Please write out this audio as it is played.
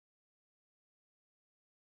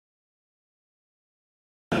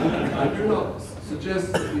I do not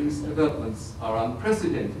suggest that these developments are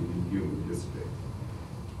unprecedented in human history.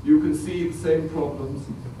 You can see the same problems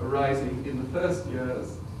arising in the first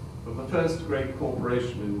years of the first great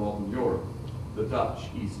corporation in modern Europe, the Dutch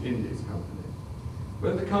East Indies Company.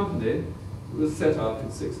 When the company was set up in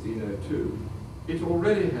 1602, it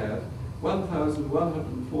already had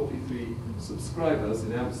 1,143 subscribers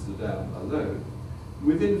in Amsterdam alone.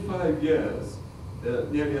 Within 5 years,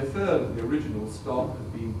 nearly a third of the original stock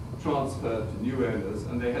had been transferred to new owners,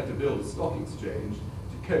 and they had to build a stock exchange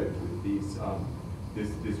to cope with these,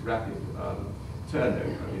 this rapid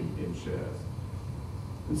turnover in shares.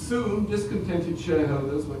 And soon, discontented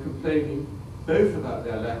shareholders were complaining both about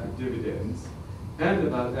their lack of dividends and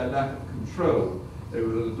about their lack of control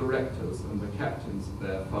over the directors and the captains of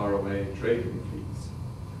their faraway trading fleets.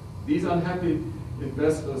 These unhappy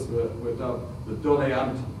investors were dubbed the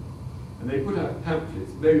Doleanten, and they put out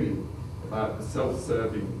pamphlets moaning about the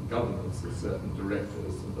self-serving governance of certain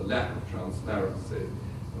directors and the lack of transparency,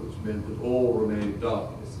 which meant that all remained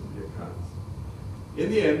darkness in the accounts.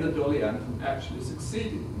 In the end, the Doleanten actually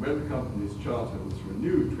succeeded, and when the company's charter was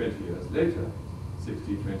renewed 20 years later,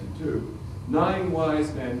 1622, 9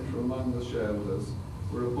 wise men from among the shareholders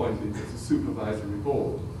were appointed as a supervisory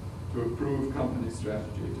board to approve company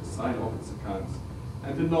strategy, to sign off its accounts,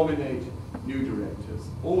 and to nominate new directors.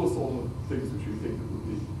 All the sort of things which we think would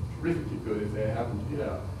be terrifically good if they happened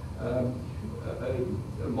here.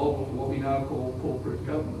 A model for what we now call corporate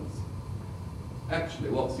governance. Actually,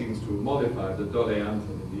 what seems to have modified the Doleanten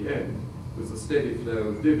in the end was the steady flow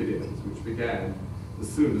of dividends, which began as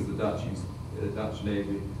soon as the Dutch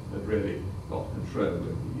Navy had really got control of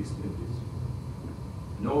the East Indies.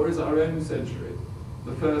 Nor is our own century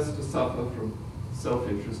the first to suffer from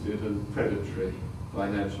self-interested and predatory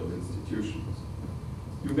financial institutions.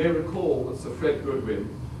 You may recall that Sir Fred Goodwin,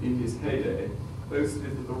 in his heyday, boasted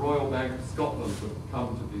that the Royal Bank of Scotland would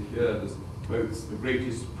come to be feared as, quotes, the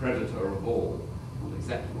greatest predator of all. Not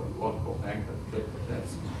exactly what you want for a banker, but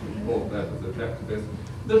that's important, that as attractivist.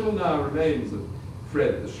 Little now remains of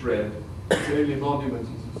Fred the Shred. His only monument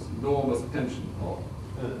is his enormous pension pot,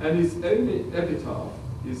 and his only epitaph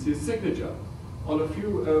is his signature on a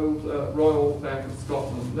few old Royal Bank of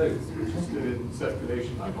Scotland notes, which are still in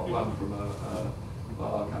circulation. I got one from a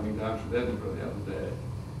bar coming down from Edinburgh the other day.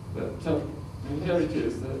 But here it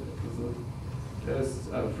is, there's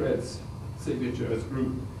Fred's signature as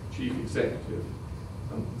Group Chief Executive,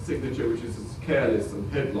 a signature which is as careless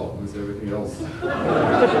and headlong as everything else.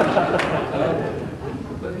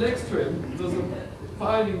 But next to him, there's a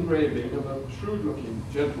fine engraving of a shrewd-looking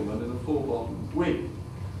gentleman in a full-bottomed wig.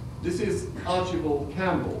 This is Archibald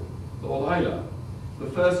Campbell, Lord Isla, the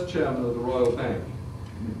first chairman of the Royal Bank,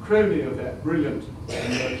 and crony of that brilliant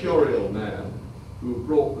and mercurial man who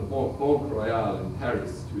brought the Banque Royale in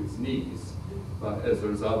Paris to its knees as a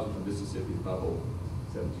result of the Mississippi bubble,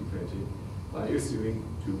 1720, by issuing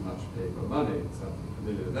too much paper money, something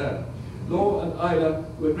familiar there. Law and Isla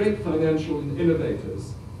were great financial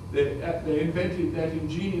innovators. They invented that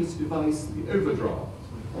ingenious device, the overdraft,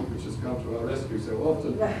 which has come to our rescue so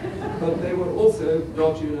often, but they were also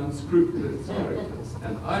dodgy and unscrupulous characters.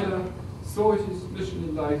 And Isla saw it his mission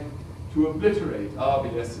in life to obliterate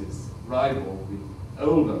RBS's rival, the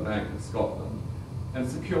older Bank of Scotland, and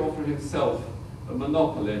secure for himself a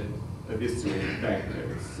monopoly of issuing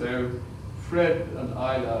banknotes. So Fred and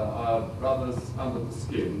Isla are brothers under the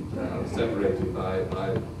skin, separated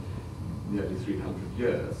by nearly 300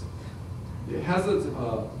 years. The hazards of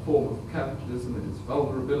our form of capitalism and its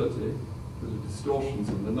vulnerability to the distortions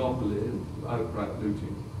of monopoly and outright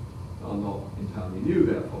looting are not entirely new,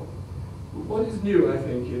 therefore. But what is new, I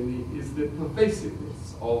think, is the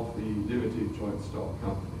pervasiveness of the limited joint stock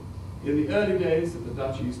company. In the early days of the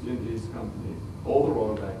Dutch East Indies Company, or the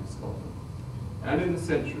Royal Bank of Scotland, and in the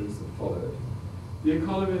centuries that followed, the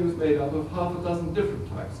economy was made up of half a dozen different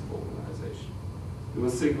types of organisation. There were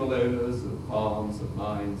single owners of farms and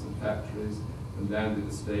mines and factories and landed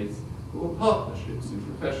estates. There were partnerships in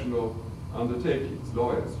professional undertakings,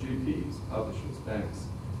 lawyers, GPs, publishers, banks,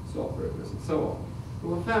 stockbrokers, and so on. There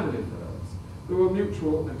were family firms. There were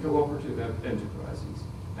mutual and cooperative enterprises,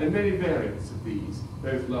 and many variants of these,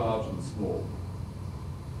 both large and small.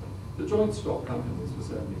 The joint stock companies were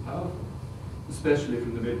certainly powerful, especially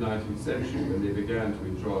from the mid-19th century when they began to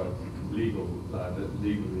enjoy legally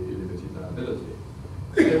limited liability.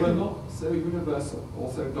 They were not so universal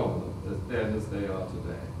or so dominant then as they are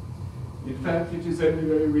today. In fact, it is only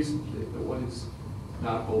very recently that what is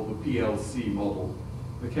now called the PLC model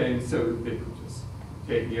became so ubiquitous,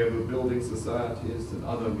 taking over building societies and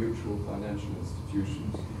other mutual financial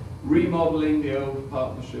institutions, remodeling the old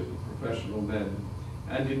partnership of professional men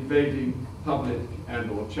and invading public and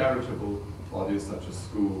or charitable bodies such as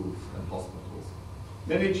schools and hospitals.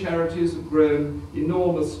 Many charities have grown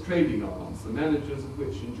enormous trading arms, the managers of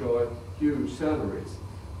which enjoy huge salaries.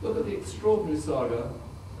 Look at the extraordinary saga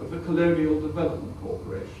of the Colonial Development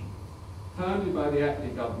Corporation, founded by the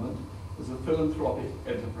Attlee government as a philanthropic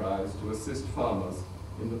enterprise to assist farmers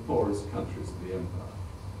in the poorest countries of the empire.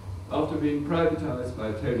 After being privatized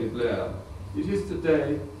by Tony Blair, it is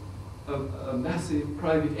today a massive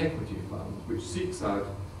private equity fund which seeks out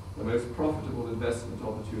the most profitable investment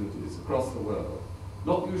opportunities across the world,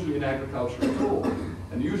 not usually in agriculture at all,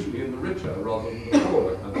 and usually in the richer rather than the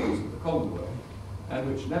poorer countries of the Commonwealth,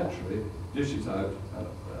 and which naturally dishes out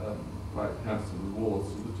quite handsome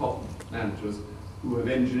rewards to the top managers who have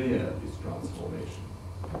engineered this transformation.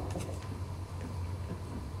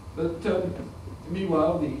 But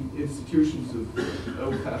meanwhile, the institutions of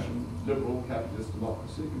old-fashioned liberal capitalist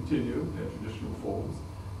democracy continue in their traditional forms: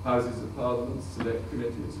 houses of parliament, select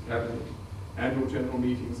committees, cabinet, annual general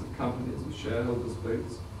meetings of companies with shareholders'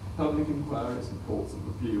 votes, public inquiries and courts of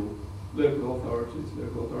appeal, local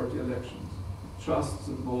authority elections, trusts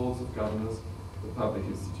and boards of governors of public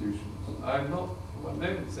institutions. I'm not for one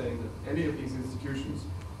moment saying that any of these institutions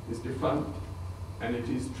is defunct, and it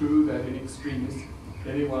is true that in extremis,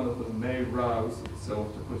 any one of them may rouse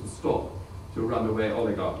itself to put a stop to runaway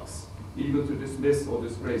oligarchs, even to dismiss or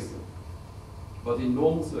disgrace them. But in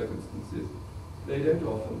normal circumstances, they don't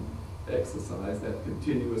often exercise that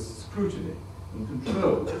continuous scrutiny and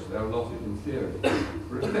control which they are allotted in theory.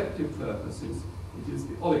 For effective purposes, it is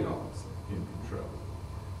the oligarchs in control.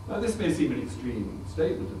 Now, this may seem an extreme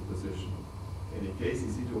statement of position. In any case,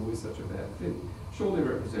 is it always such a bad thing? Surely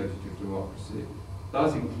representative democracy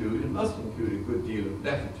does include, and must include, a good deal of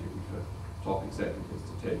latitude for top executives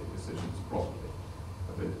to take decisions properly,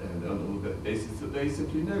 and on the basis that they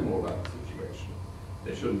simply know more about the situation.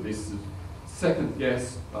 They shouldn't be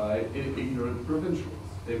second-guessed by ignorant provincials.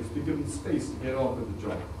 They must be given space to get on with the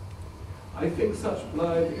job. I think such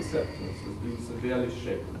blind acceptance has been severely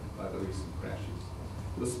shaken by the recent crashes.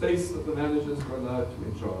 The space that the managers were allowed to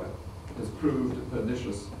enjoy has proved a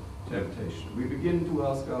pernicious temptation. We begin to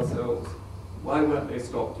ask ourselves, why weren't they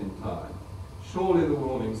stopped in time? Surely the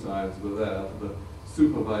warning signs were there for the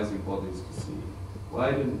supervising bodies to see.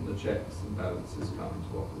 Why didn't the checks and balances come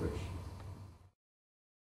into operation?